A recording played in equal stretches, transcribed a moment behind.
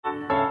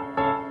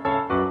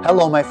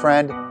Hello, my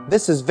friend.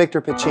 This is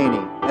Victor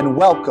Piccini, and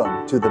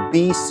welcome to the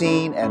Be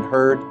Seen and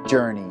Heard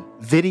journey.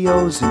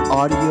 Videos and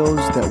audios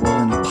that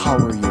will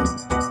empower you.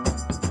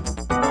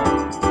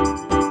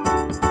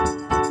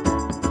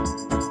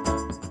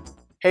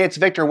 Hey, it's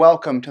Victor.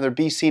 Welcome to the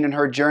Be Seen and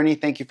Heard journey.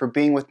 Thank you for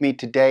being with me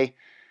today.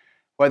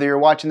 Whether you're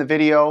watching the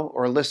video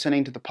or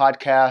listening to the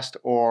podcast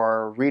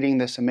or reading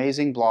this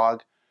amazing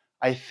blog,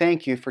 I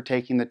thank you for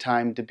taking the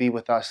time to be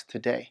with us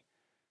today.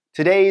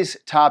 Today's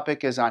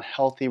topic is on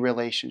healthy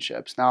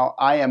relationships. Now,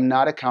 I am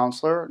not a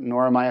counselor,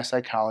 nor am I a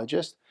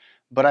psychologist,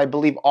 but I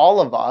believe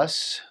all of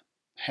us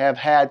have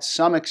had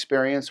some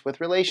experience with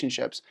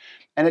relationships.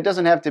 And it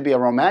doesn't have to be a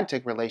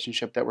romantic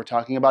relationship that we're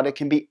talking about. It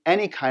can be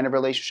any kind of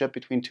relationship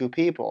between two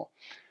people.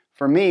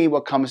 For me,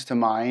 what comes to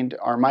mind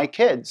are my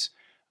kids.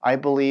 I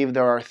believe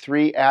there are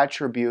 3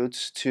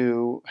 attributes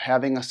to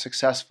having a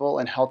successful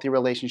and healthy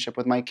relationship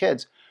with my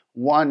kids.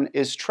 One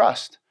is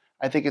trust.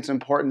 I think it's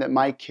important that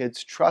my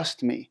kids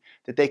trust me,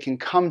 that they can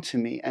come to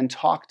me and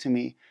talk to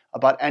me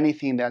about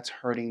anything that's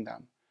hurting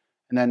them.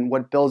 And then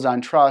what builds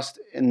on trust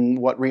and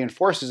what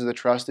reinforces the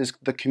trust is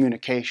the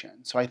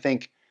communication. So I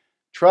think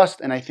trust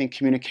and I think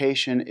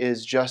communication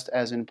is just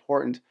as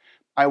important.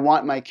 I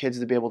want my kids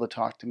to be able to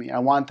talk to me. I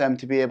want them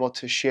to be able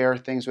to share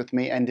things with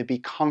me and to be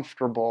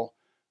comfortable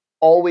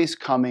always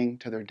coming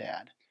to their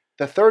dad.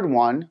 The third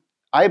one,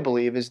 I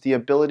believe, is the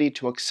ability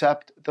to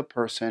accept the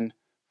person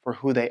for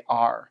who they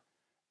are.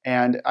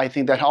 And I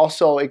think that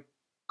also it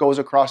goes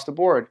across the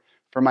board.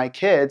 For my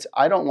kids,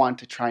 I don't want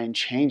to try and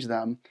change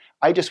them.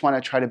 I just want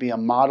to try to be a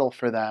model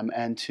for them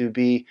and to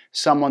be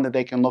someone that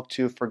they can look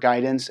to for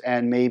guidance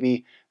and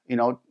maybe,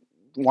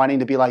 wanting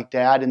to be like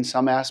dad in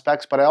some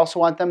aspects. But I also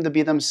want them to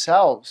be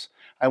themselves.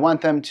 I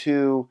want them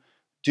to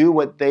do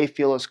what they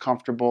feel is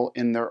comfortable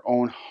in their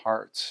own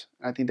hearts.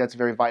 And I think that's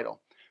very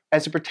vital.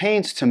 As it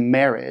pertains to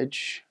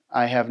marriage,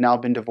 I have now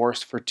been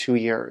divorced for 2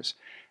 years.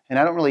 And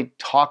I don't really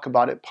talk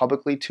about it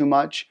publicly too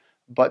much,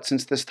 but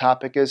since this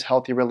topic is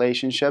healthy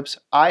relationships,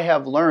 I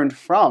have learned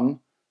from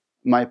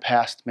my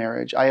past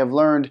marriage. I have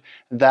learned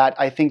that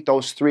I think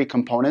those 3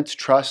 components,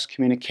 trust,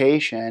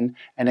 communication,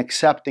 and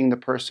accepting the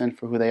person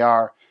for who they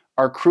are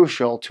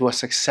crucial to a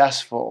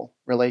successful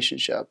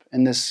relationship.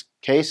 In this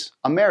case,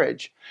 a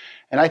marriage.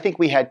 And I think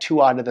we had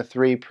 2 out of the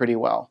 3 pretty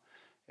well.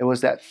 It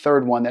was that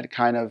third one that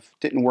kind of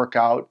didn't work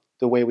out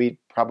the way we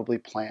probably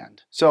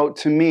planned. So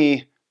to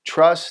me,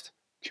 trust,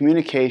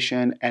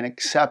 communication, and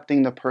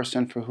accepting the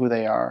person for who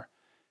they are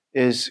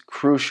is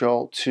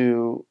crucial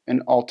to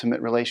an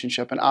ultimate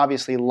relationship. And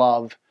obviously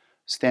love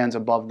stands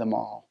above them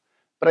all.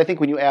 But I think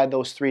when you add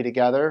those 3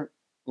 together,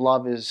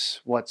 love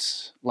is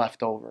what's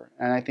left over.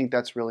 And I think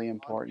that's really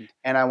important.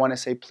 And I want to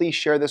say, please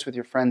share this with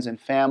your friends and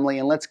family,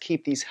 and let's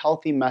keep these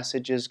healthy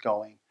messages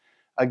going.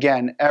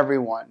 Again,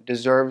 everyone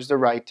deserves the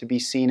right to be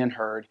seen and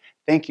heard.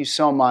 Thank you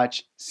so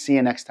much. See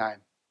you next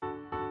time.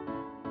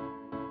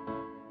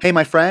 Hey,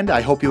 my friend,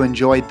 I hope you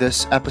enjoyed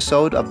this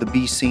episode of the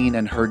Be Seen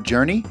and Heard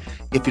journey.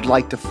 If you'd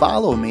like to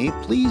follow me,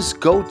 please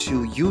go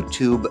to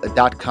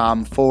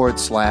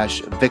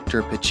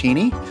youtube.com/Victor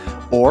Piccini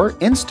or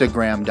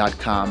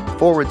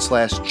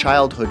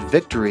instagram.com/Childhood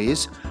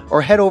Victories,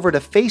 or head over to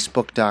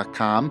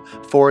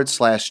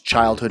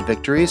facebook.com/Childhood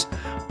Victories,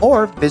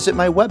 or visit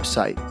my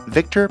website,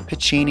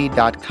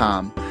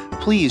 victorpiccini.com.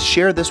 Please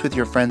share this with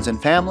your friends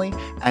and family,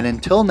 and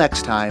until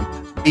next time,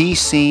 be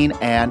seen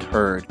and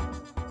heard.